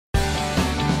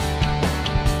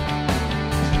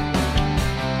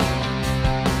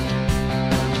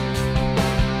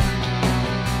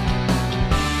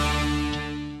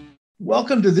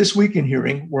Welcome to This Week in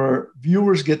Hearing, where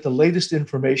viewers get the latest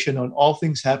information on all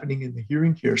things happening in the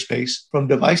hearing care space, from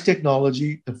device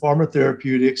technology to pharma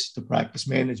therapeutics to practice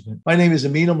management. My name is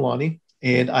Amyn Amlani,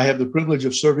 and I have the privilege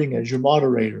of serving as your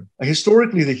moderator.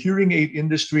 Historically, the hearing aid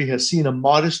industry has seen a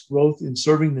modest growth in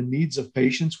serving the needs of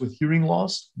patients with hearing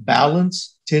loss,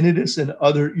 balance, tinnitus, and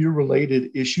other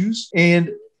ear-related issues.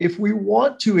 And if we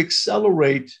want to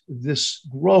accelerate this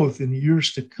growth in the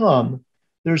years to come,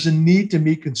 there's a need to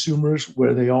meet consumers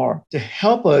where they are. To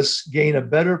help us gain a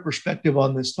better perspective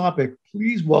on this topic,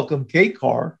 please welcome Kate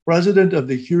Carr, President of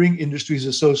the Hearing Industries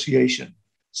Association.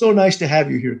 So nice to have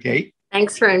you here, Kate.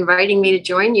 Thanks for inviting me to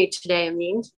join you today,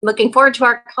 Amyn. Looking forward to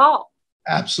our call.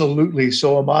 Absolutely,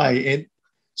 so am I. And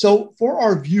so for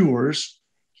our viewers,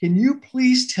 can you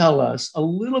please tell us a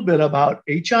little bit about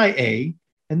HIA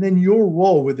and then your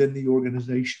role within the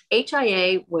organization?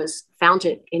 HIA was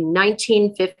founded in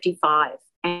 1955.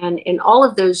 And in all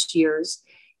of those years,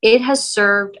 it has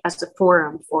served as a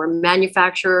forum for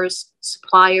manufacturers,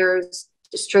 suppliers,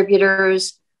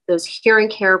 distributors, those hearing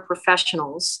care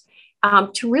professionals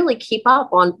to really keep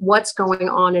up on what's going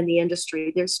on in the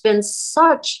industry. There's been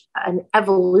such an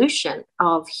evolution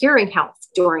of hearing health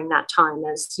during that time,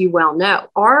 as you well know.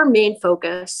 Our main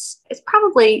focus is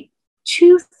probably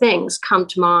two things come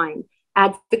to mind.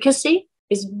 Advocacy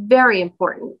is very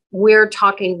important. We're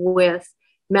talking with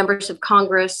members of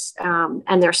Congress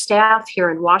and their staff here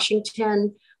in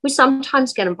Washington. We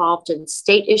sometimes get involved in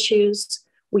state issues.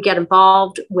 We get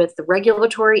involved with the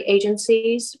regulatory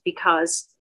agencies because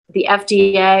the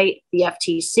FDA, the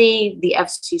FTC, the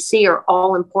FCC are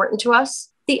all important to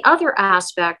us. The other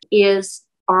aspect is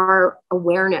our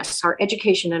awareness, our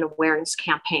education and awareness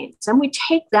campaigns. And we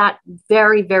take that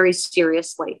very, very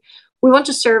seriously. We want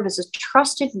to serve as a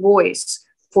trusted voice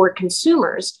for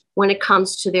consumers when it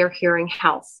comes to their hearing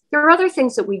health. There are other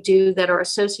things that we do that are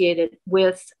associated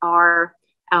with our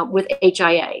with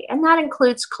HIA, and that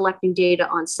includes collecting data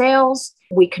on sales.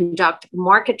 We conduct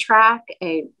Market Track,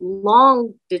 a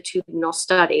longitudinal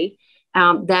study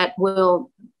that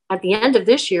will, at the end of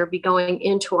this year, be going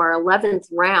into our 11th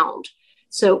round.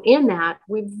 So in that,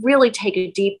 we really take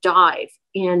a deep dive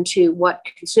into what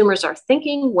consumers are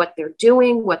thinking, what they're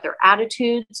doing, what their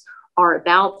attitudes are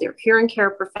about their hearing care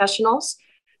professionals.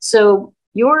 So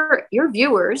your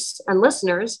viewers and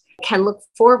listeners can look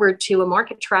forward to a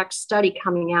Market Track study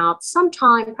coming out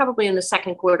sometime, probably in the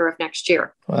second quarter of next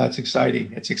year. Well, that's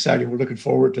exciting. It's exciting. We're looking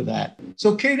forward to that.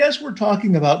 So, Kate, as we're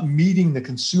talking about meeting the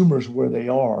consumers where they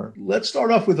are, let's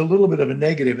start off with a little bit of a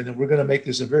negative, and then we're going to make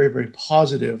this a very, very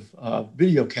positive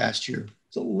video cast here.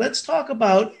 So let's talk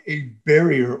about a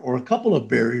barrier or a couple of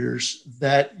barriers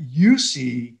that you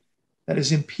see that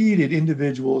has impeded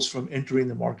individuals from entering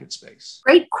the market space?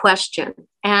 Great question.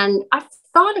 And I've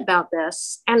thought about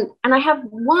this, and I have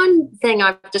one thing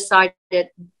I've decided,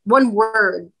 one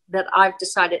word that I've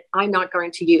decided I'm not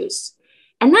going to use,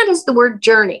 and that is the word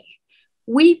journey.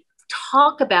 We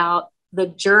talk about the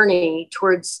journey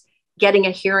towards getting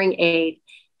a hearing aid,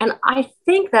 and I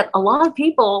think that a lot of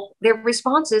people, their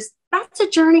response is, that's a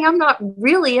journey I'm not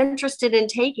really interested in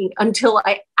taking until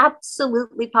I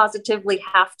absolutely positively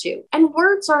have to. And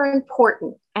words are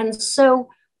important. And so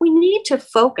we need to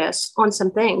focus on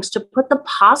some things to put the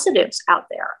positives out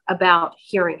there about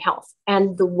hearing health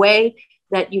and the way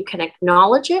that you can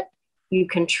acknowledge it, you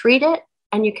can treat it,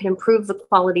 and you can improve the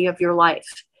quality of your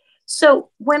life.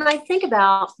 So when I think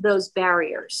about those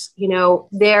barriers,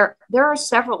 there are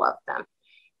several of them.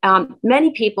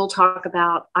 Many people talk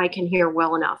about, I can hear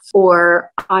well enough,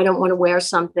 or I don't want to wear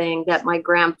something that my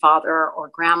grandfather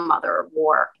or grandmother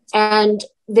wore. And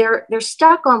they're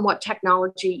stuck on what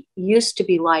technology used to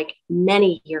be like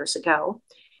many years ago.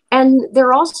 And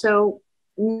they're also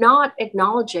not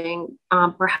acknowledging,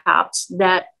 perhaps,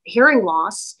 that hearing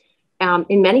loss,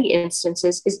 in many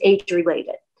instances, is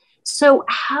age-related. So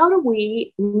how do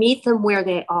we meet them where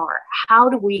they are? How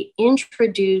do we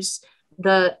introduce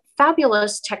the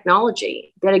fabulous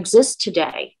technology that exists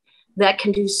today that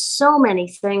can do so many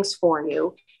things for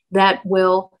you that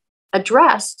will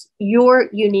address your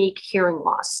unique hearing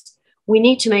loss? We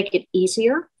need to make it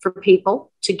easier for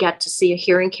people to get to see a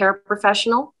hearing care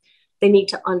professional. They need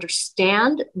to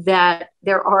understand that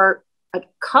there are a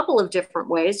couple of different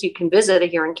ways you can visit a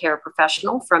hearing care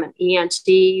professional, from an ENT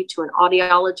to an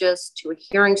audiologist to a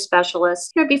hearing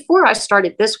specialist. Before I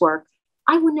started this work,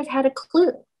 I wouldn't have had a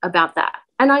clue about that.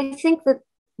 And I think that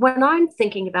when I'm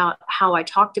thinking about how I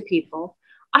talk to people,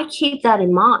 I keep that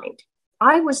in mind.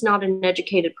 I was not an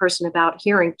educated person about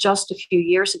hearing just a few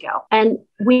years ago. And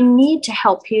we need to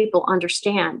help people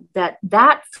understand that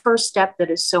that first step that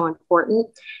is so important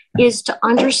is to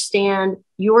understand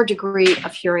your degree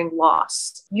of hearing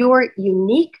loss, your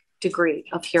unique degree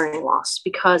of hearing loss,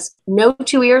 because no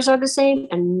two ears are the same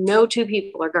and no two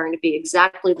people are going to be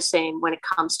exactly the same when it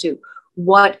comes to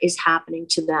what is happening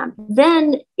to them.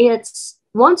 Then it's,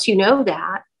 once you know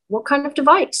that, what kind of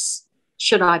device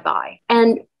should I buy?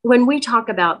 And when we talk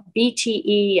about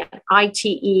BTE and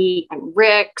ITE and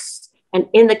RICS and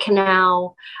in the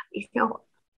canal,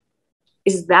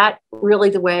 is that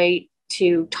really the way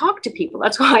to talk to people?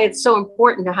 That's why it's so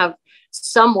important to have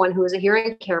someone who is a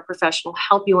hearing care professional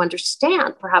help you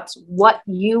understand perhaps what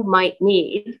you might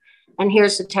need. And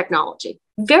here's the technology.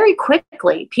 Very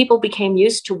quickly, people became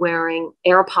used to wearing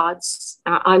AirPods.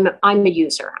 I'm a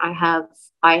user. I have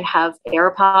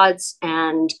AirPods,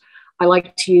 and I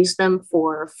like to use them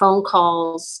for phone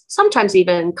calls, sometimes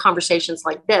even conversations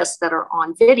like this that are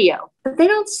on video. But they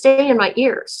don't stay in my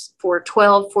ears for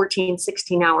 12, 14,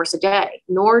 16 hours a day,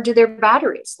 nor do their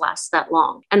batteries last that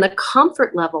long. And the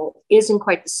comfort level isn't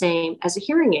quite the same as a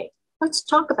hearing aid. Let's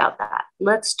talk about that.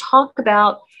 Let's talk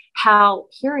about how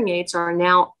hearing aids are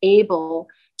now able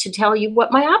to tell you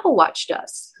what my Apple Watch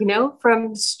does,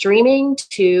 from streaming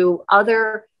to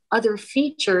other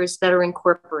features that are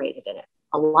incorporated in it.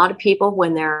 A lot of people,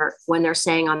 when they're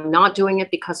saying I'm not doing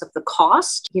it because of the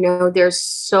cost, there's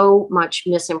so much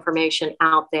misinformation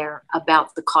out there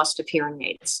about the cost of hearing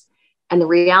aids. And the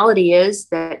reality is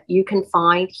that you can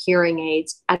find hearing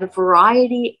aids at a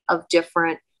variety of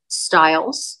different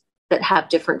styles that have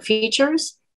different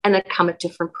features and that come at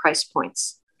different price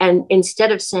points. And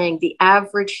instead of saying the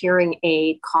average hearing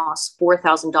aid costs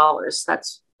 $4,000,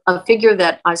 that's a figure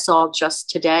that I saw just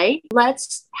today.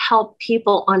 Let's help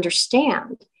people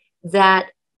understand that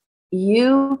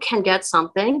you can get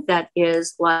something that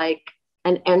is like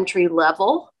an entry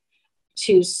level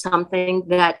to something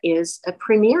that is a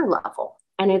premier level.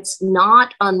 And it's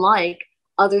not unlike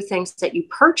other things that you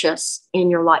purchase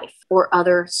in your life or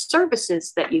other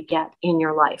services that you get in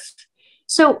your life.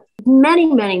 So many,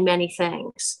 many, many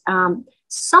things.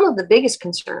 Some of the biggest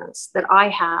concerns that I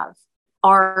have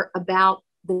are about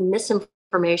the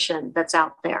misinformation that's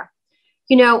out there.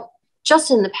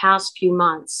 Just in the past few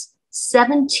months,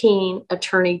 17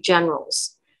 attorney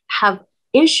generals have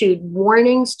issued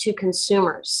warnings to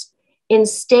consumers in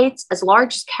states as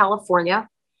large as California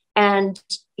and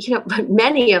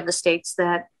many of the states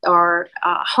that are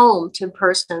home to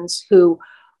persons who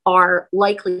are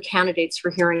likely candidates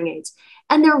for hearing aids.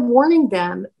 And they're warning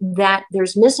them that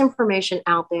there's misinformation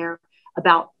out there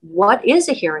about what is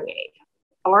a hearing aid.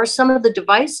 Are some of the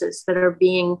devices that are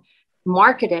being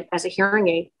marketed as a hearing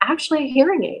aid actually a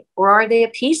hearing aid, or are they a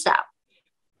PSAP?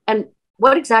 And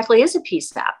what exactly is a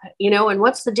PSAP? And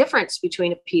what's the difference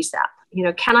between a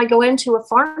PSAP? Can I go into a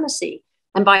pharmacy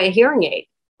and buy a hearing aid?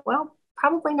 Well,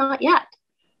 probably not yet.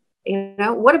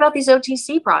 What about these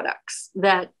OTC products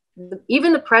that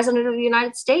even the president of the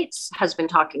United States has been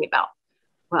talking about?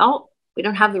 Well, we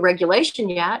don't have the regulation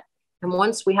yet. And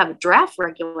once we have a draft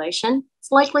regulation,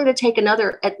 it's likely to take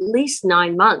another at least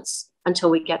 9 months until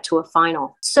we get to a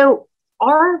final. So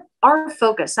our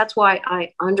focus, that's why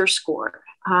I underscore,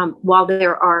 while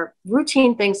there are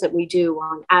routine things that we do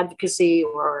on advocacy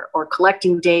or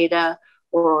collecting data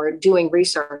or doing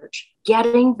research,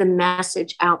 getting the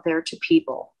message out there to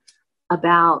people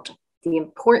about the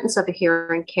importance of a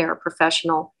hearing care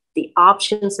professional, the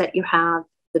options that you have,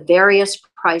 the various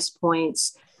price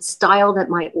points, style that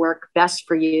might work best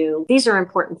for you. These are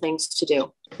important things to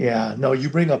do. Yeah, no, you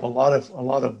bring up a lot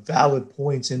of valid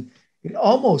points, and it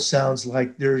almost sounds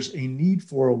like there's a need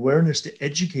for awareness to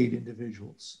educate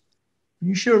individuals. Can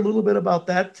you share a little bit about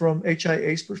that from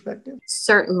HIA's perspective?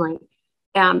 Certainly.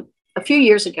 A few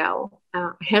years ago,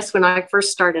 I guess when I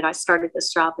first started, I started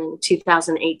this job in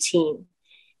 2018.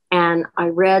 And I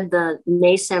read the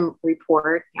NASEM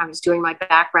report. I was doing my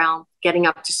background, getting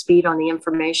up to speed on the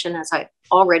information. As I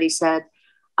already said,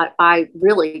 I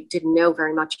really didn't know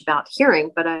very much about hearing,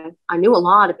 but I knew a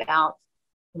lot about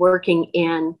working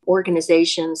in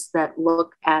organizations that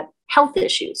look at health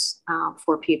issues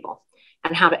for people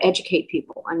and how to educate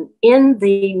people. And in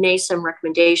the NASEM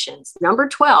recommendations, number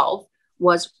 12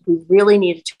 was we really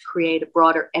needed to create a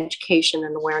broader education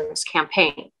and awareness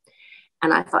campaign.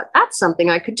 And I thought that's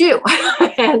something I could do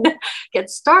and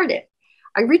get started.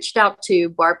 I reached out to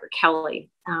Barbara Kelly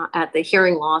at the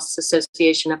Hearing Loss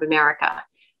Association of America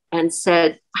and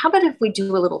said, how about if we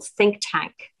do a little think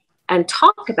tank and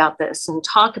talk about this and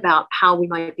talk about how we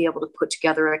might be able to put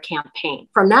together a campaign?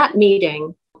 From that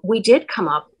meeting, we did come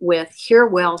up with Hear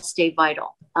Well, Stay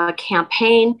Vital, a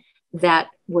campaign that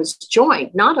was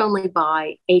joined not only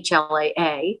by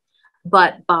HLAA,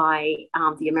 but by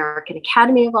the American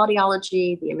Academy of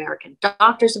Audiology, the American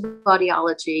Doctors of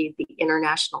Audiology, the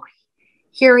International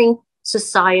Hearing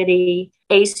Society,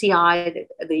 ACI,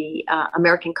 the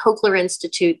American Cochlear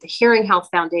Institute, the Hearing Health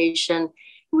Foundation.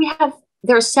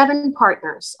 There are 7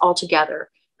 partners altogether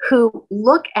who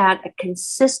look at a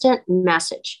consistent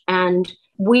message. And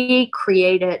we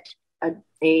created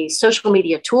a social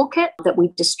media toolkit that we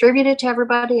distributed to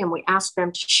everybody, and we asked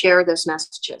them to share those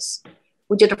messages.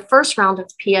 We did a first round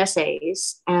of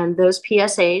PSAs, and those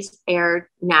PSAs aired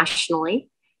nationally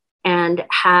and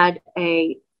had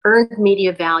a earned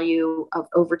media value of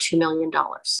over $2 million.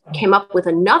 Came up with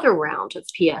another round of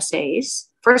PSAs.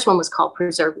 First one was called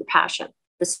Preserve Your Passion.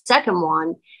 The second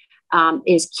one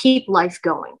is Keep Life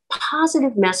Going.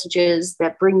 Positive messages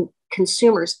that bring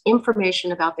consumers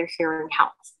information about their hearing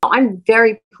health. I'm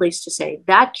very pleased to say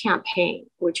that campaign,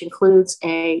 which includes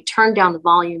a Turn Down the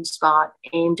Volume spot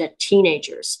aimed at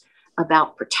teenagers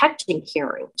about protecting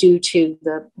hearing due to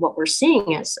what we're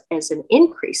seeing as an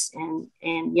increase in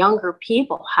younger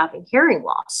people having hearing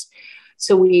loss.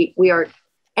 So we are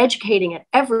educating at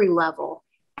every level.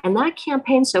 And that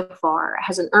campaign so far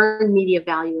has an earned media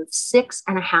value of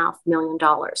 $6.5 million.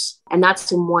 And that's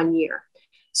in 1 year.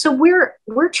 So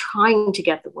we're trying to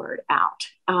get the word out.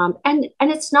 And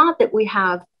it's not that we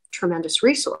have tremendous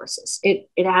resources.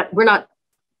 We're not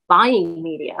buying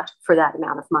media for that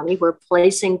amount of money. We're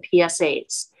placing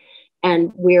PSAs,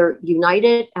 and we're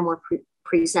united, and we're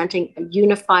presenting a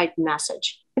unified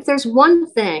message. If there's one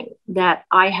thing that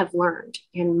I have learned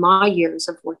in my years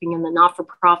of working in the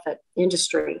not-for-profit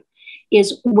industry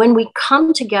is when we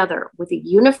come together with a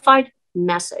unified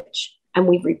message and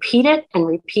we repeat it and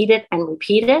repeat it and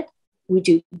repeat it, we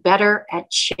do better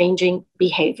at changing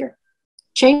behavior.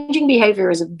 Changing behavior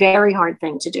is a very hard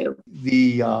thing to do.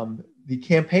 The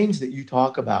campaigns that you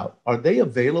talk about, are they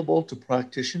available to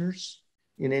practitioners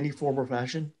in any form or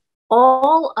fashion?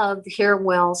 All of the Hear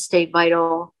Well, Stay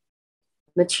Vital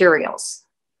materials,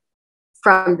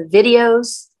 from the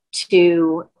videos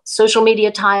to social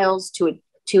media tiles to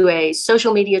a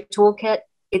social media toolkit,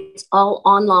 it's all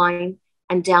online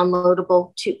and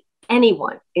downloadable to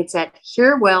anyone. It's at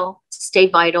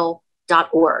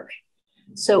hearwellstayvital.org.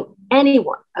 So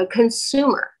anyone, a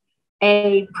consumer,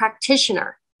 a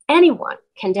practitioner, anyone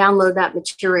can download that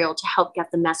material to help get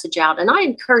the message out. And I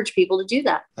encourage people to do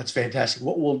that. That's fantastic.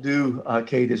 What we'll do,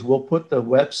 Kate, is we'll put the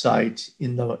website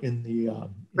in the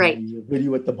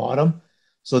video at the bottom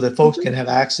so that folks can have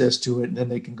access to it, and then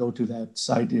they can go to that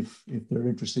site if they're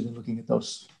interested in looking at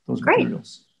those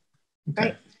materials. Okay.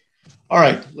 Great. All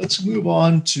right, let's move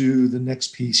on to the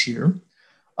next piece here.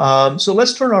 So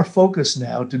let's turn our focus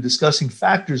now to discussing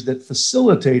factors that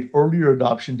facilitate earlier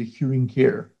adoption to hearing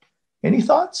care. Any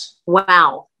thoughts?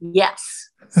 Wow.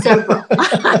 Yes. Several.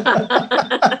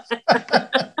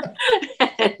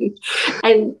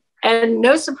 and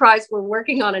no surprise, we're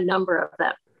working on a number of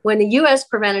them. When the U.S.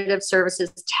 Preventative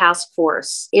Services Task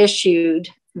Force issued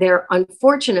their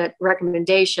unfortunate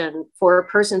recommendation for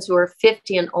persons who are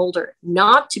 50 and older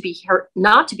not to be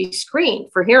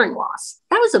screened for hearing loss,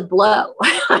 that was a blow.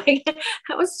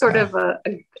 That was sort of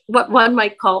what one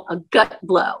might call a gut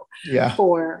blow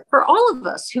for all of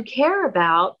us who care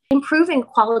about improving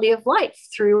quality of life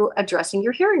through addressing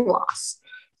your hearing loss.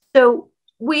 So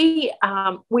we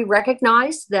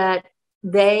recognize that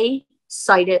they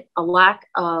cited a lack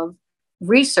of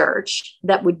research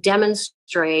that would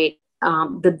demonstrate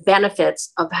the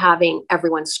benefits of having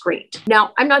everyone screened.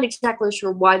 Now, I'm not exactly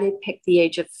sure why they picked the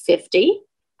age of 50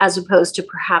 as opposed to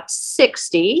perhaps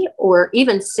 60 or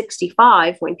even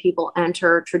 65 when people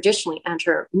traditionally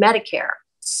enter Medicare.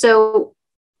 So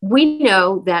we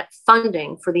know that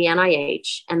funding for the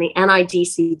NIH and the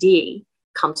NIDCD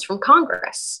comes from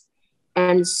Congress.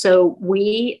 And so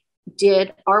we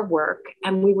did our work,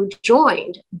 and we were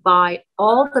joined by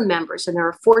all the members, and there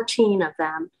are 14 of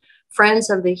them, Friends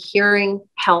of the Hearing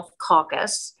Health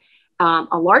Caucus,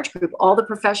 a large group, all the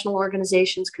professional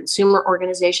organizations, consumer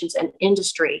organizations, and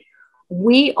industry.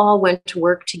 We all went to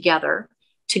work together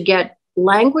to get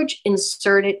language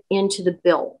inserted into the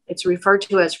bill. It's referred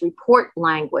to as report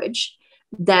language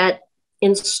that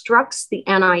instructs the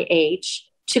NIH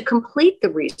to complete the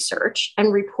research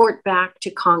and report back to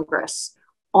Congress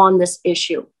on this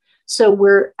issue. So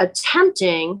we're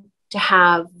attempting to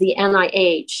have the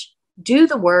NIH do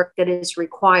the work that is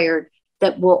required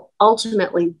that will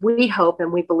ultimately, we hope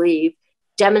and we believe,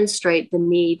 demonstrate the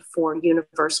need for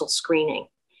universal screening.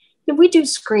 And we do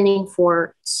screening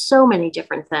for so many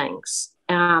different things.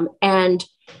 And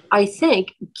I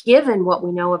think, given what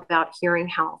we know about hearing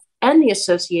health and the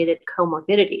associated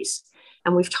comorbidities,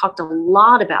 and we've talked a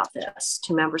lot about this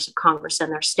to members of Congress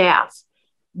and their staff,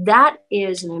 that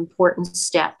is an important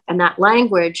step. And that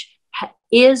language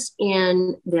is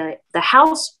in the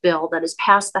House bill that has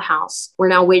passed the House. We're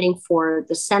now waiting for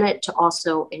the Senate to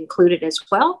also include it as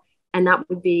well. And that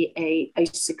would be a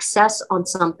success on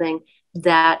something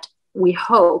that we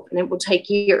hope, and it will take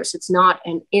years. It's not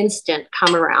an instant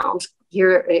come around.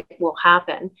 Here it will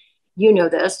happen. You know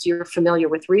this, you're familiar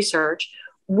with research.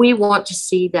 We want to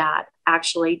see that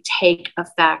actually take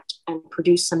effect and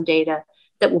produce some data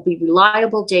that will be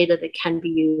reliable data that can be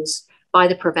used by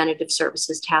the Preventative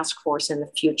Services Task Force in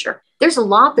the future. There's a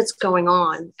lot that's going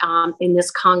on in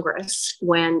this Congress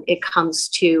when it comes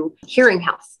to hearing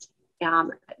health.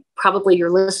 Probably your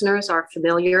listeners are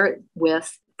familiar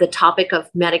with the topic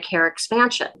of Medicare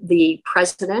expansion. The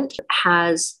president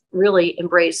has really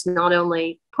embraced not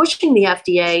only pushing the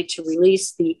FDA to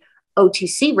release the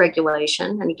OTC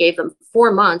regulation, and he gave them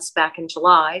 4 months back in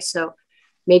July. So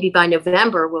maybe by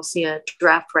November, we'll see a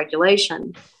draft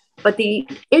regulation. But the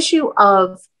issue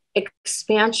of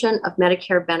expansion of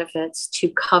Medicare benefits to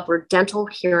cover dental,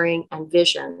 hearing, and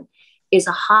vision is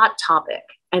a hot topic.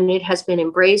 And it has been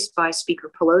embraced by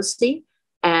Speaker Pelosi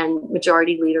and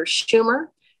Majority Leader Schumer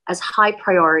as high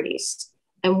priorities.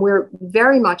 And we're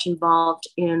very much involved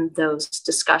in those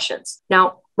discussions.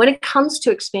 Now, when it comes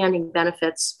to expanding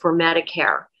benefits for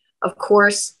Medicare, of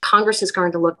course, Congress is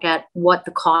going to look at what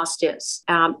the cost is.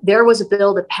 There was a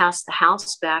bill that passed the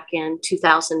House back in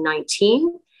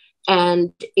 2019,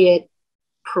 and it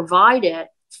provided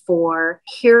for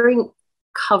hearing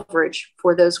coverage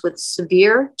for those with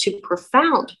severe to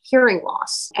profound hearing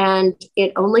loss. And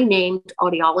it only named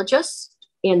audiologists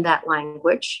in that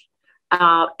language.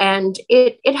 And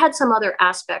it had some other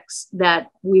aspects that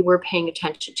we were paying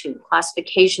attention to: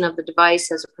 classification of the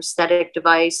device as a prosthetic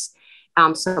device,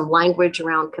 some language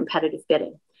around competitive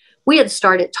bidding. We had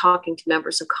started talking to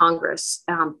members of Congress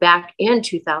back in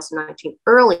 2019,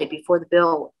 early before the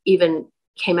bill even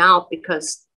came out,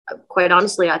 because quite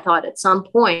honestly, I thought at some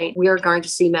point we are going to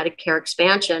see Medicare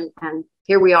expansion. And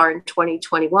here we are in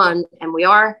 2021, and we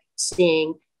are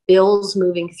seeing bills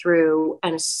moving through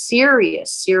and a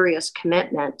serious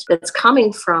commitment that's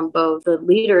coming from both the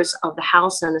leaders of the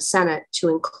House and the Senate to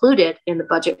include it in the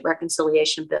budget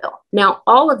reconciliation bill. Now,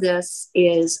 all of this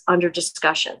is under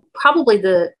discussion. Probably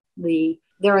there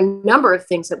are a number of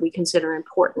things that we consider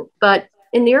important, but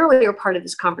in the earlier part of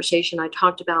this conversation, I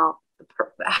talked about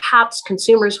perhaps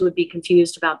consumers would be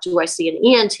confused about, do I see an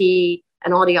ENT,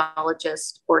 an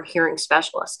audiologist, or a hearing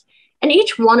specialist? And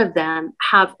each one of them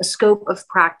have a scope of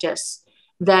practice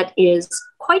that is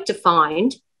quite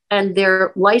defined, and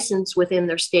they're licensed within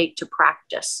their state to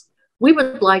practice. We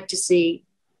would like to see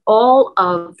all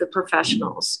of the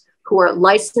professionals who are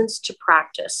licensed to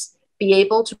practice be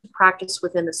able to practice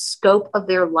within the scope of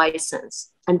their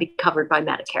license and be covered by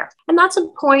Medicare. And that's a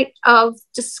point of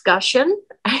discussion,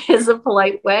 is a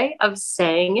polite way of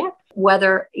saying it.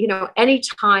 Whether, any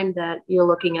time that you're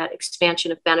looking at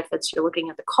expansion of benefits, you're looking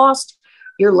at the cost,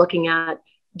 you're looking at,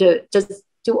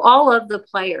 do all of the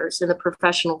players in the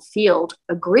professional field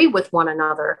agree with one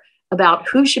another about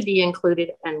who should be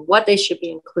included and what they should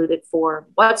be included for?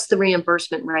 What's the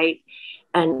reimbursement rate?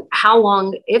 And how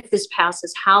long, if this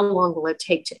passes, how long will it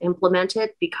take to implement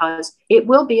it? Because it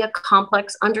will be a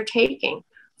complex undertaking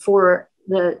for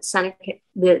the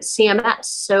CMS.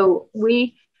 So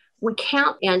we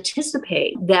can't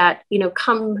anticipate that,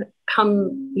 come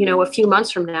a few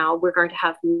months from now, we're going to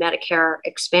have Medicare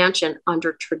expansion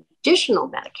under traditional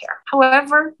Medicare.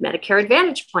 However, Medicare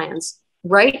Advantage plans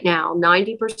right now,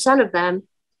 90% of them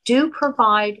do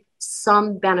provide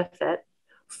some benefit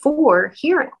for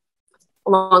hearing,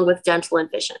 along with dental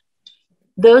and vision.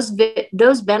 Those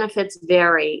benefits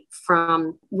vary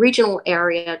from regional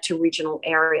area to regional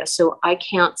area. So I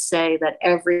can't say that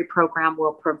every program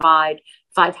will provide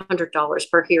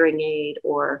 $500 per hearing aid,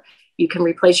 or you can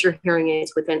replace your hearing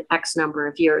aids within X number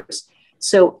of years.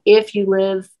 So if you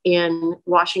live in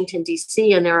Washington,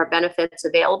 D.C., and there are benefits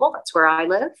available, that's where I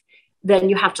live, then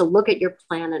you have to look at your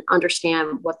plan and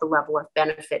understand what the level of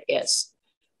benefit is.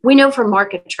 We know from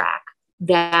Market Track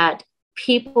that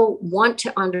people want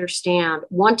to understand,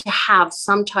 want to have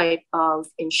some type of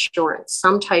insurance,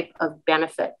 some type of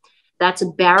benefit. That's a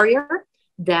barrier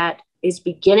that is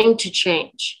beginning to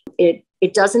change.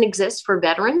 It doesn't exist for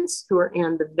veterans who are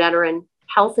in the veteran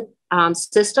health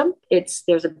system.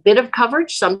 There's a bit of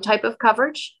coverage, some type of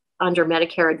coverage under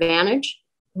Medicare Advantage.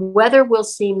 Whether we'll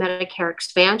see Medicare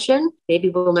expansion, maybe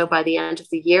we'll know by the end of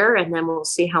the year, and then we'll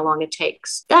see how long it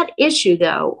takes. That issue,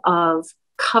 though, of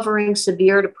covering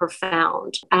severe to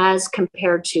profound as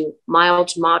compared to mild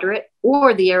to moderate,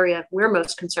 or the area we're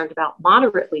most concerned about,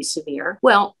 moderately severe.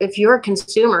 Well, if you're a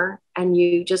consumer and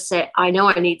you just say, I know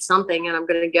I need something and I'm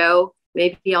going to go,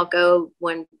 maybe I'll go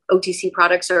when OTC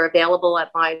products are available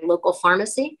at my local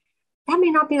pharmacy, that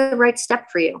may not be the right step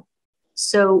for you.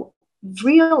 So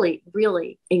really,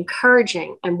 really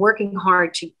encouraging and working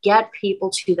hard to get people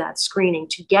to that screening,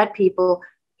 to get people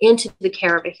into the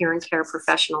care of a hearing care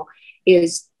professional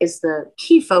is the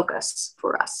key focus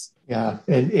for us. Yeah,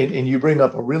 and you bring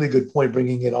up a really good point,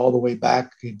 bringing it all the way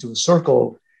back into a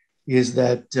circle, is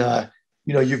that,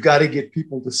 you've got to get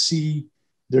people to see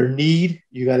their need,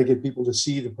 you got to get people to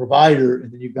see the provider,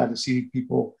 and then you've got to see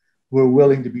people who are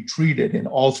willing to be treated. And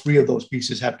all three of those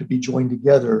pieces have to be joined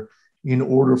together in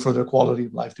order for their quality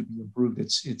of life to be improved.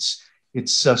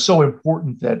 It's so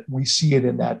important that we see it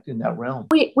in that realm.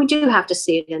 We do have to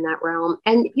see it in that realm.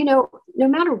 And, no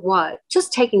matter what,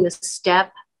 just taking this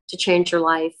step to change your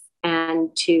life and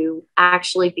to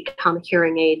actually become a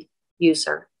hearing aid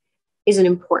user is an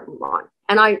important one.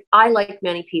 And I, like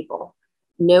many people,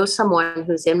 know someone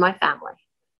who's in my family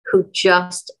who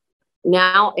just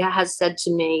now has said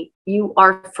to me, you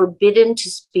are forbidden to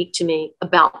speak to me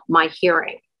about my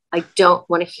hearing. I don't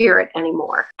want to hear it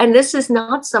anymore. And this is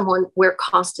not someone where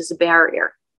cost is a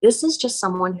barrier. This is just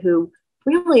someone who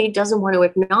really doesn't want to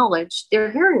acknowledge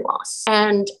their hearing loss.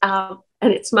 And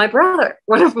it's my brother,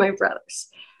 one of my brothers.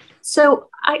 So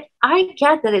I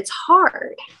get that it's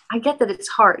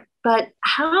hard. But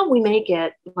how we make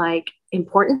it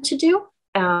important to do,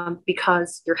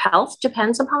 because your health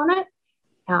depends upon it,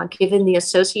 given the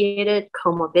associated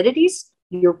comorbidities,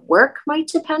 your work might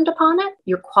depend upon it,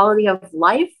 your quality of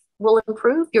life will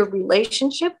improve, your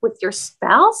relationship with your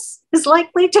spouse is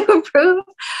likely to improve.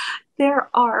 There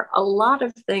are a lot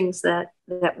of things that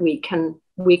we can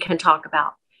talk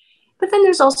about. But then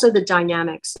there's also the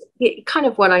dynamics, kind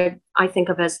of what I think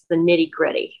of as the nitty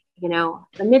gritty, the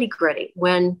nitty gritty.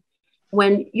 When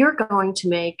you're going to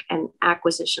make an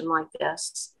acquisition like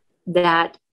this,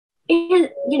 that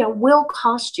will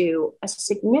cost you a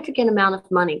significant amount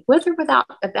of money, with or without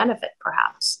a benefit,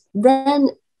 perhaps, then,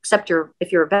 except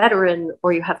if you're a veteran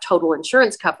or you have total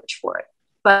insurance coverage for it.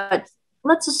 But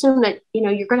let's assume that,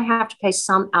 you're going to have to pay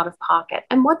some out of pocket.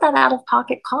 And what that out of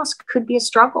pocket cost could be a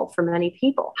struggle for many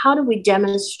people. How do we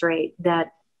demonstrate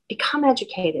that? Become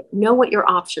educated, know what your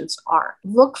options are,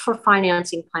 look for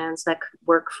financing plans that could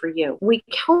work for you. We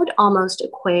could almost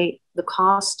equate the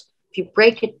cost, if you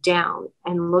break it down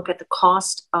and look at the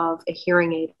cost of a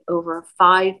hearing aid over a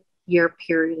 5-year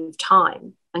period of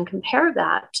time, and compare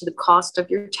that to the cost of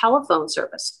your telephone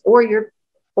service or your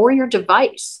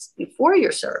device before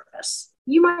your service,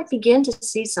 you might begin to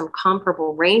see some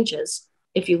comparable ranges.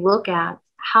 If you look at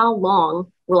how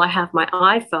long will I have my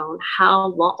iPhone, how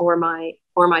long, or my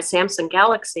Samsung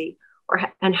Galaxy,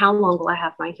 and how long will I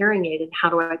have my hearing aid, and how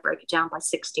do I break it down by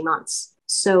 60 months?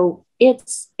 So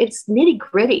it's nitty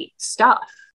gritty stuff,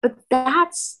 but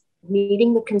that's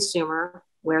meeting the consumer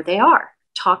where they are,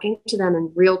 talking to them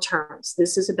in real terms.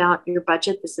 This is about your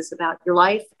budget. This is about your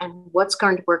life and what's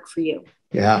going to work for you.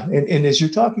 Yeah. And as you're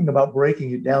talking about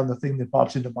breaking it down, the thing that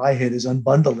pops into my head is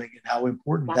unbundling and how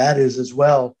important that is as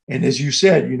well. And as you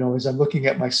said, as I'm looking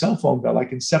at my cell phone bill, I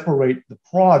can separate the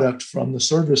product from the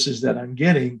services that I'm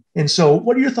getting. And so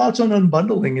what are your thoughts on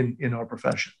unbundling in our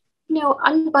profession?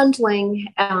 Unbundling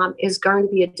is going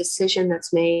to be a decision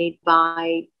that's made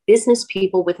by business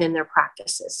people within their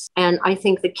practices. And I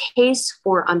think the case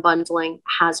for unbundling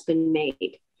has been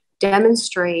made.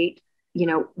 Demonstrate,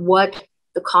 what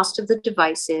the cost of the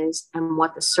device is and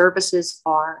what the services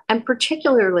are. And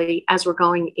particularly as we're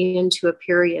going into a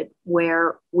period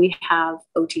where we have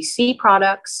OTC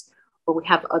products or we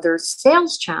have other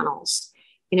sales channels,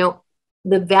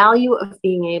 the value of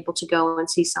being able to go and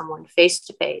see someone face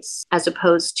to face as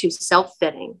opposed to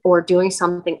self-fitting or doing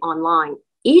something online.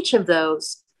 Each of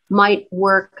those might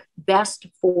work best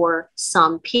for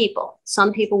some people.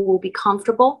 Some people will be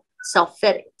comfortable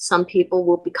self-fitting. Some people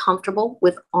will be comfortable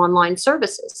with online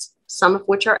services, some of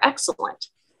which are excellent,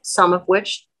 some of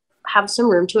which have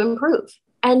some room to improve.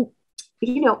 And,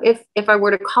 if I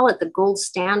were to call it the gold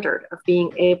standard of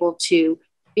being able to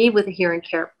be with a hearing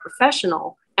care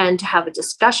professional and to have a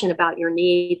discussion about your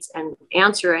needs and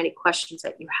answer any questions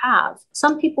that you have,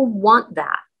 some people want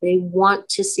that. They want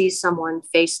to see someone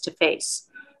face to face.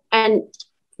 And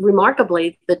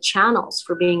remarkably, the channels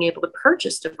for being able to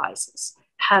purchase devices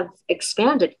have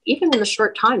expanded even in the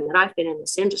short time that I've been in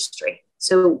this industry.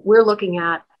 So we're looking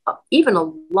at even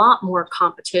a lot more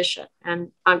competition.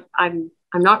 And I'm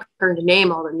not going to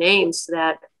name all the names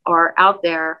that are out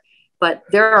there, But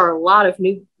there are a lot of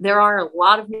new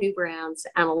brands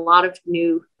and a lot of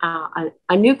new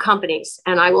companies.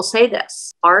 And I will say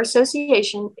this: our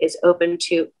association is open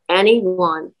to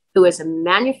anyone who is a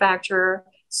manufacturer,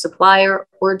 supplier,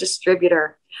 or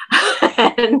distributor.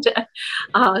 And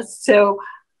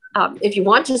if you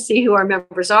want to see who our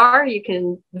members are, you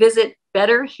can visit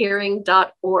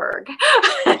betterhearing.org.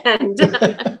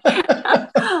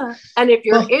 and if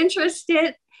you're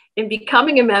interested in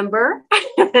becoming a member,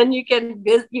 then you can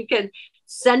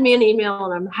send me an email,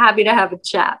 and I'm happy to have a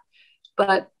chat.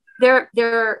 But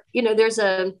there's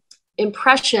a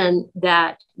impression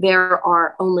that there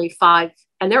are only five,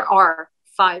 and there are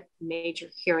five major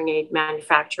hearing aid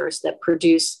manufacturers that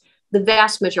produce the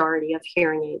vast majority of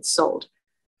hearing aids sold.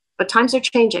 But times are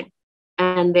changing,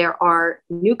 and there are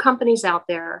new companies out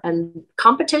there, and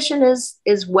competition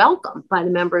is welcome by the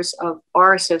members of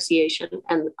our association.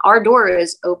 And our door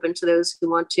is open to those who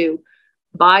want to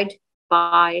abide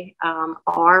by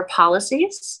our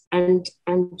policies and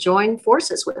join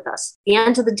forces with us. At the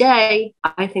end of the day,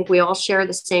 I think we all share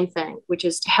the same thing, which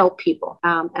is to help people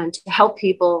and to help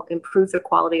people improve their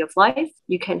quality of life.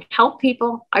 You can help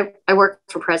people. I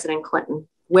worked for President Clinton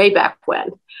way back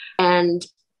when, and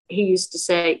he used to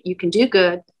say, you can do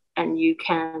good and you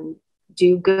can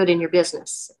do good in your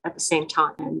business at the same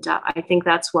time. And I think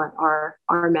that's what our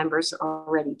members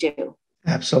already do.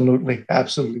 Absolutely.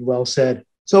 Absolutely. Well said.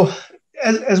 So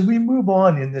as we move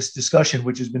on in this discussion,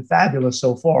 which has been fabulous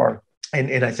so far,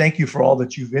 and I thank you for all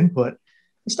that you've input,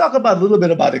 let's talk about a little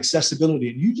bit about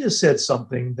accessibility. And you just said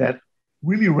something that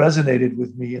really resonated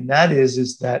with me, and that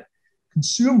is that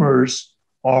consumers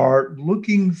are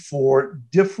looking for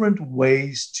different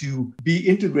ways to be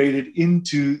integrated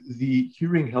into the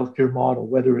hearing healthcare model,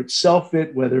 whether it's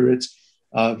self-fit, whether it's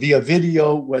via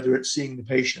video, whether it's seeing the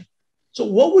patient. So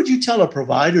what would you tell a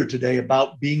provider today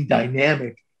about being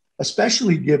dynamic,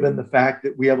 especially given the fact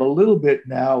that we have a little bit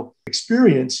now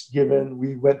experience given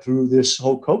we went through this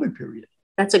whole COVID period?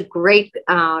 That's a great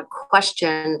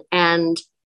question. And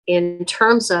in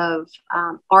terms of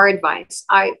our advice,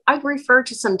 I refer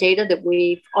to some data that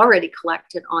we've already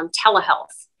collected on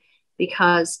telehealth,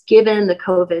 because given the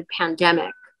COVID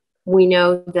pandemic, we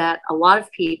know that a lot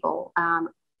of people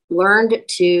learned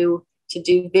to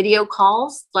do video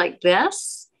calls like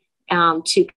this,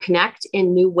 to connect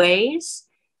in new ways,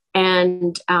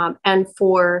 and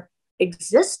for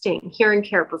existing hearing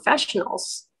care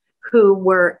professionals who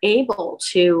were able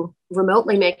to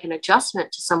remotely make an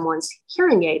adjustment to someone's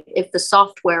hearing aid if the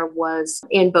software was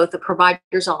in both the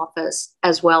provider's office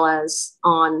as well as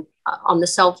on the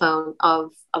cell phone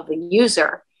of the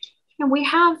user. And we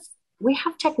have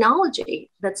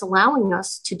technology that's allowing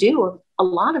us to do a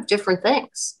lot of different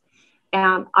things.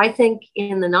 I think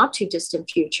in the not too distant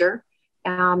future,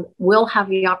 we'll have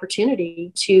the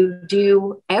opportunity to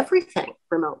do everything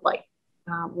remotely.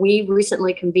 We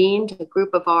recently convened a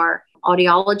group of our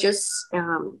audiologists,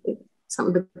 some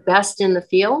of the best in the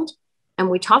field, and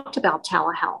we talked about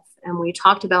telehealth, and we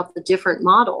talked about the different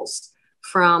models,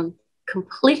 from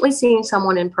completely seeing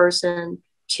someone in person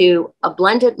to a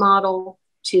blended model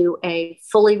to a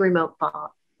fully remote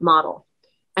model.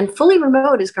 And fully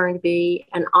remote is going to be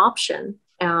an option,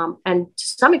 and to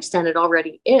some extent it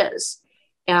already is.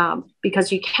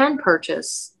 Because you can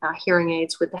purchase hearing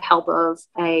aids with the help of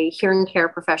a hearing care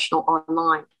professional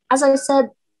online. As I said,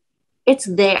 it's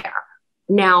there.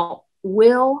 Now,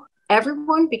 will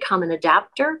everyone become an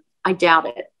adapter? I doubt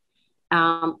it.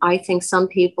 I think some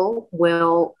people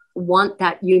will want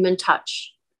that human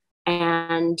touch,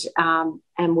 and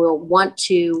will want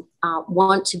to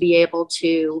be able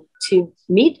to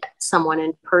meet someone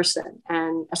in person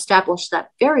and establish that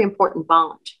very important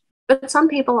bond. But some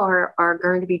people are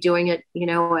going to be doing it,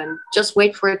 and just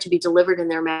wait for it to be delivered in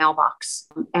their mailbox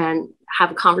and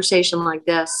have a conversation like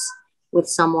this with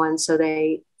someone, so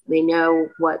they know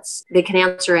they can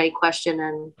answer any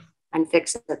question and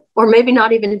fix it, or maybe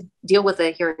not even deal with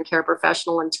a hearing care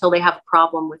professional until they have a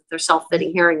problem with their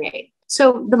self-fitting hearing aid.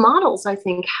 So the models, I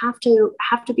think, have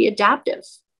to be adaptive.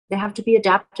 They have to be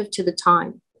adaptive to the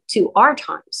time, to our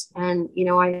times. And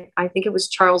I think it was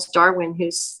Charles Darwin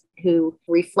who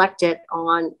reflected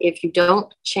on, if you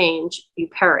don't change, you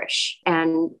perish.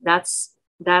 And that's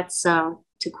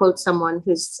to quote someone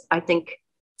who's, I think,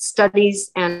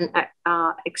 studies and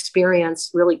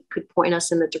experience really could point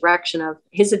us in the direction of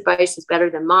his advice is better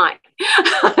than mine.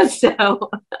 So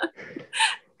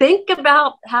think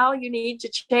about how you need to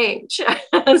change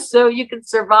so you can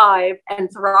survive and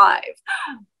thrive.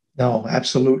 No,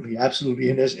 absolutely.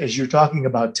 Absolutely. And as you're talking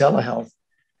about telehealth,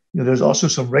 there's also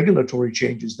some regulatory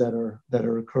changes that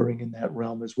are occurring in that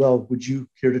realm as well. Would you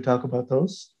care to talk about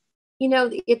those?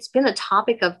 it's been a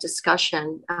topic of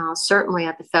discussion, certainly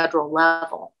at the federal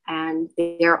level. And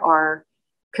there are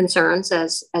concerns,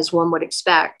 as one would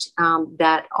expect,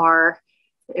 that are,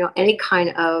 any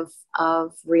kind of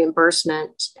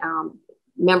reimbursement.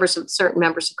 Certain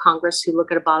members of Congress who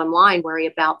look at a bottom line worry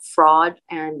about fraud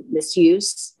and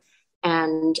misuse.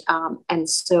 And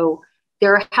so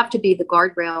there have to be the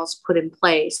guardrails put in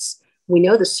place. We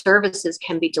know the services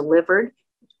can be delivered.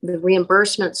 The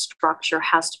reimbursement structure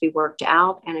has to be worked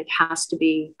out, and it has to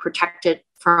be protected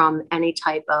from any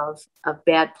type of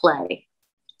bad play.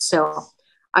 So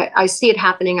I see it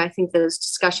happening. I think those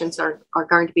discussions are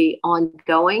going to be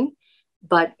ongoing,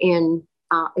 but in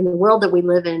the world that we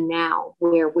live in now,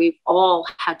 where we've all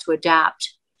had to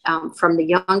adapt, from the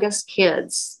youngest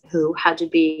kids who had to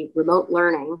be remote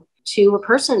learning to a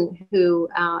person who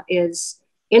is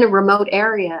in a remote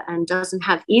area and doesn't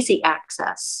have easy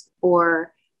access,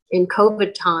 or in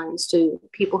COVID times to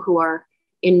people who are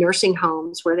in nursing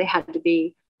homes where they had to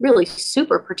be really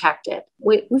super protected.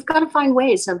 We've got to find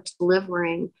ways of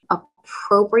delivering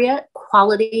appropriate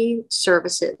quality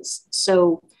services.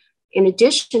 So in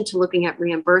addition to looking at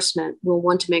reimbursement, we'll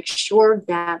want to make sure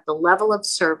that the level of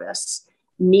service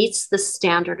meets the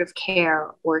standard of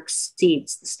care or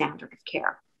exceeds the standard of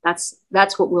care.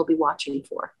 That's what we'll be watching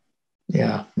for.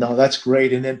 Yeah, no, that's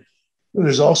great. And then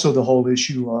there's also the whole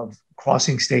issue of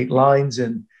crossing state lines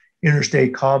and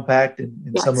interstate compact and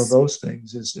yes, some of those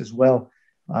things as well.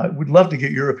 We'd love to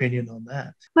get your opinion on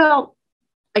that. Well,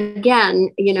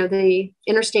 again, the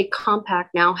interstate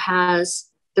compact now has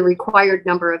the required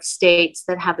number of states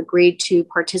that have agreed to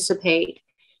participate.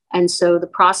 And so the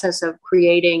process of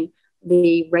creating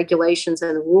the regulations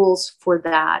and the rules for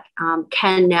that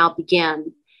can now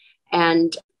begin.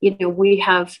 And, we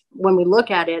have, when we look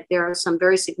at it, there are some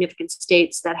very significant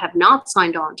states that have not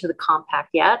signed on to the compact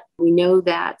yet. We know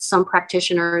that some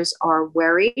practitioners are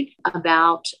worried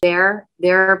about their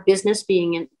business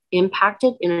being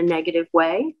impacted in a negative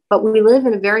way. But we live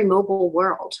in a very mobile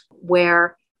world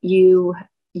where you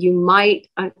might,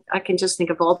 I can just think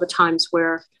of all the times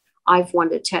where I've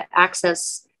wanted to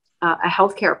access a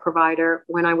healthcare provider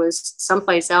when I was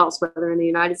someplace else, whether in the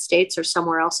United States or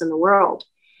somewhere else in the world.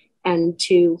 And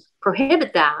to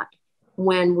prohibit that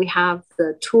when we have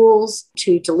the tools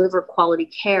to deliver quality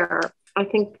care, I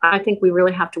think we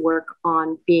really have to work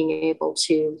on being able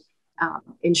to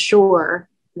ensure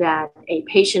that a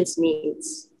patient's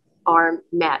needs are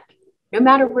met, no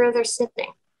matter where they're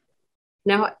sitting.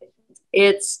 Now,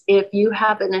 it's if you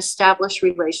have an established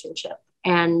relationship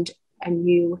and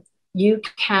you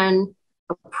can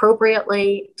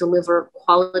appropriately deliver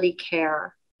quality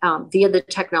care via the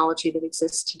technology that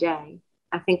exists today,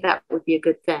 I think that would be a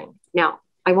good thing. Now,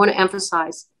 I want to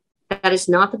emphasize that is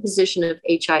not the position of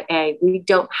HIA. We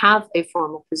don't have a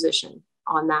formal position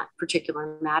on that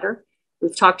particular matter.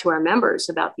 We've talked to our members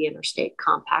about the Interstate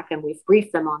Compact and we've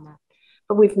briefed them on that,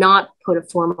 but we've not put a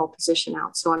formal position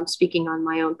out. So I'm speaking on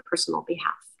my own personal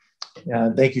behalf. Yeah,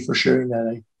 thank you for sharing that.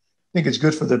 I think it's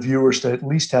good for the viewers to at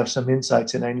least have some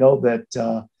insights. And I know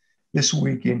that this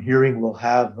week in hearing, we'll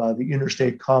have the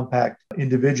Interstate Compact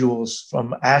individuals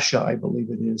from ASHA, I believe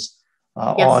it is,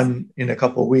 yes, on in a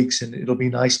couple of weeks. And it'll be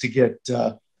nice to get,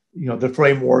 the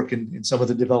framework and some of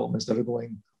the developments that are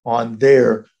going on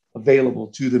there available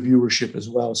to the viewership as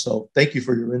well. So thank you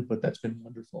for your input. That's been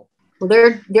wonderful.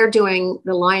 Well, they're doing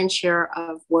the lion's share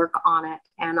of work on it.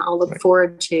 And I'll look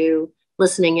forward to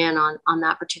listening in on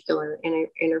that particular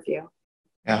interview.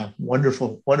 Yeah,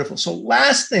 wonderful, wonderful. So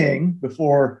last thing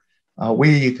before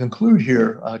we conclude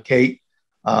here, Kate,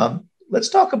 let's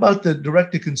talk about the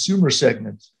direct-to-consumer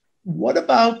segment. What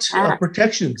about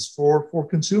protections for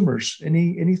consumers?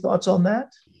 Any thoughts on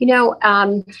that?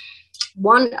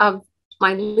 One of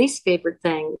my least favorite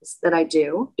things that I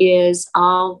do is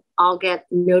I'll get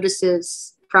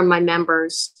notices from my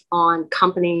members on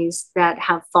companies that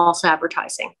have false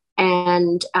advertising.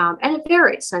 And it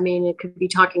varies. I mean, it could be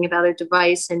talking about a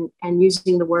device and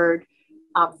using the word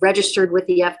registered with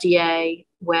the FDA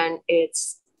when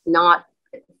it's not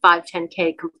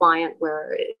 510K compliant,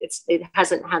 where it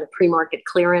hasn't had a pre-market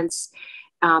clearance.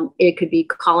 It could be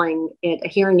calling it a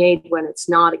hearing aid when it's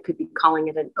not. It could be calling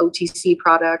it an OTC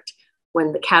product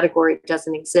when the category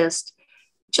doesn't exist.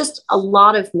 Just a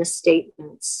lot of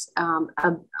misstatements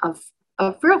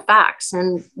of real facts.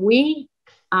 And we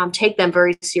take them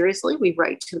very seriously. We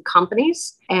write to the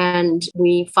companies and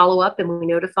we follow up and we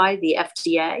notify the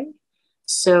FDA.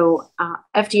 So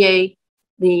FDA,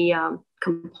 the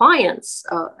compliance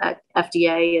at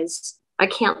FDA is, I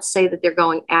can't say that they're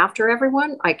going after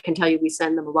everyone. I can tell you we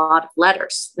send them a lot of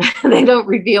letters. They don't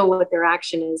reveal what their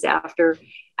action is after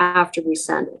we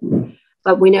send it.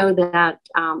 But we know that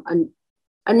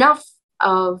enough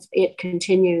of it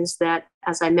continues that,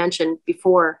 as I mentioned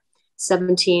before,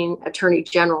 17 attorney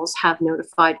generals have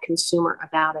notified consumer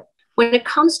about it. When it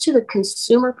comes to the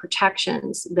consumer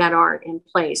protections that are in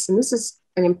place, and this is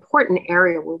an important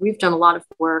area where we've done a lot of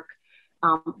work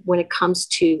when it comes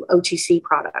to OTC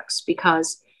products,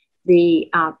 because the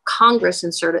Congress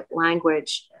inserted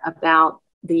language about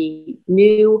the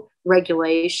new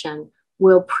regulation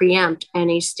will preempt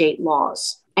any state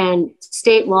laws. And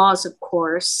state laws, of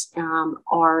course,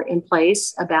 are in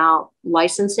place about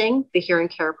licensing the hearing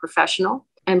care professional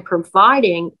and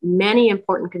providing many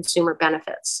important consumer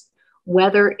benefits,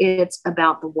 whether it's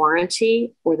about the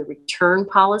warranty or the return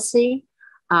policy,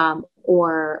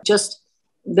 or just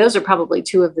those are probably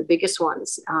two of the biggest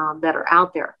ones that are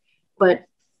out there. But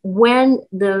when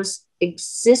those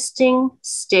existing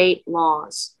state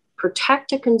laws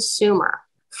protect a consumer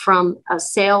from a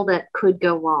sale that could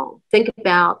go wrong, think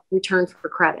about return for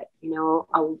credit. You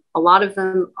know, a lot of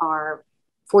them are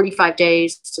 45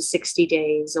 days to 60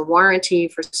 days, a warranty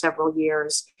for several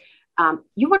years.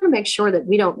 You want to make sure that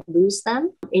we don't lose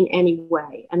them in any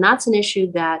way. And that's an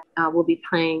issue that we'll be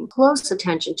paying close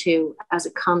attention to as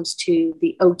it comes to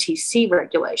the OTC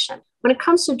regulation. When it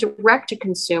comes to direct to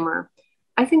consumer,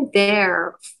 I think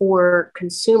there for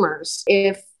consumers,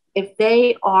 if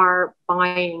they are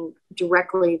buying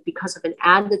directly because of an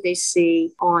ad that they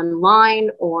see online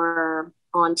or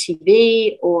on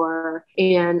TV or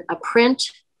in a print,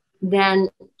 then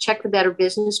check the Better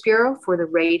Business Bureau for the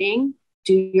rating.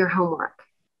 Do your homework.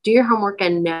 Do your homework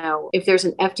and know if there's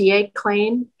an FDA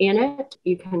claim in it.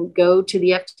 You can go to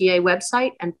the FDA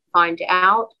website and find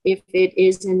out if it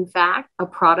is in fact a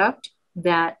product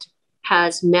that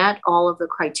has met all of the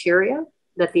criteria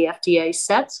that the FDA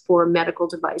sets for medical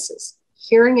devices.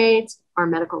 Hearing aids are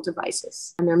medical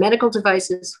devices, and they're medical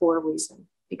devices for a reason,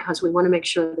 because we want to make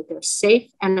sure that they're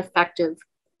safe and effective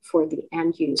for the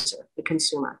end user, the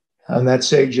consumer. And that's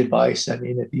sage advice. I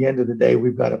mean, at the end of the day,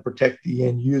 we've got to protect the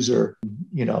end user,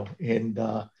 you know, and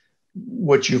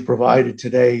what you've provided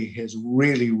today has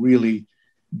really, really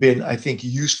been, I think,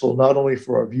 useful, not only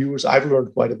for our viewers. I've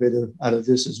learned quite a bit out of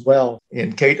this as well.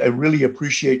 And Kate, I really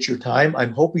appreciate your time.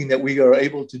 I'm hoping that we are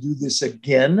able to do this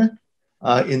again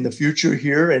in the future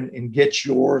here and get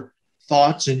your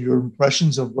thoughts and your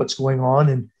impressions of what's going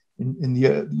on and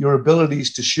your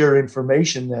abilities to share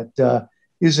information that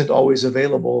isn't always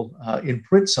available in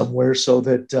print somewhere, so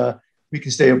that we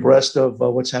can stay abreast of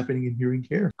what's happening in hearing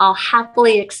care. I'll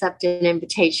happily accept an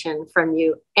invitation from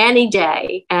you any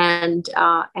day, and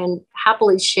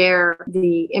happily share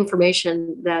the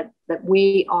information that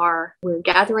we're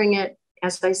gathering it,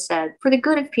 as I said, for the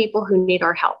good of people who need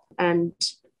our help. And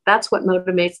that's what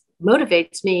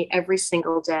motivates me every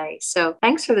single day. So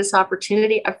thanks for this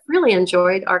opportunity. I've really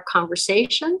enjoyed our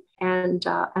conversation, and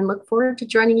look forward to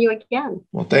joining you again.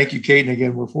 Well, thank you, Kate. And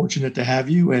again, we're fortunate to have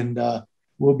you, and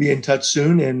we'll be in touch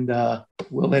soon, and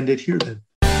we'll end it here then.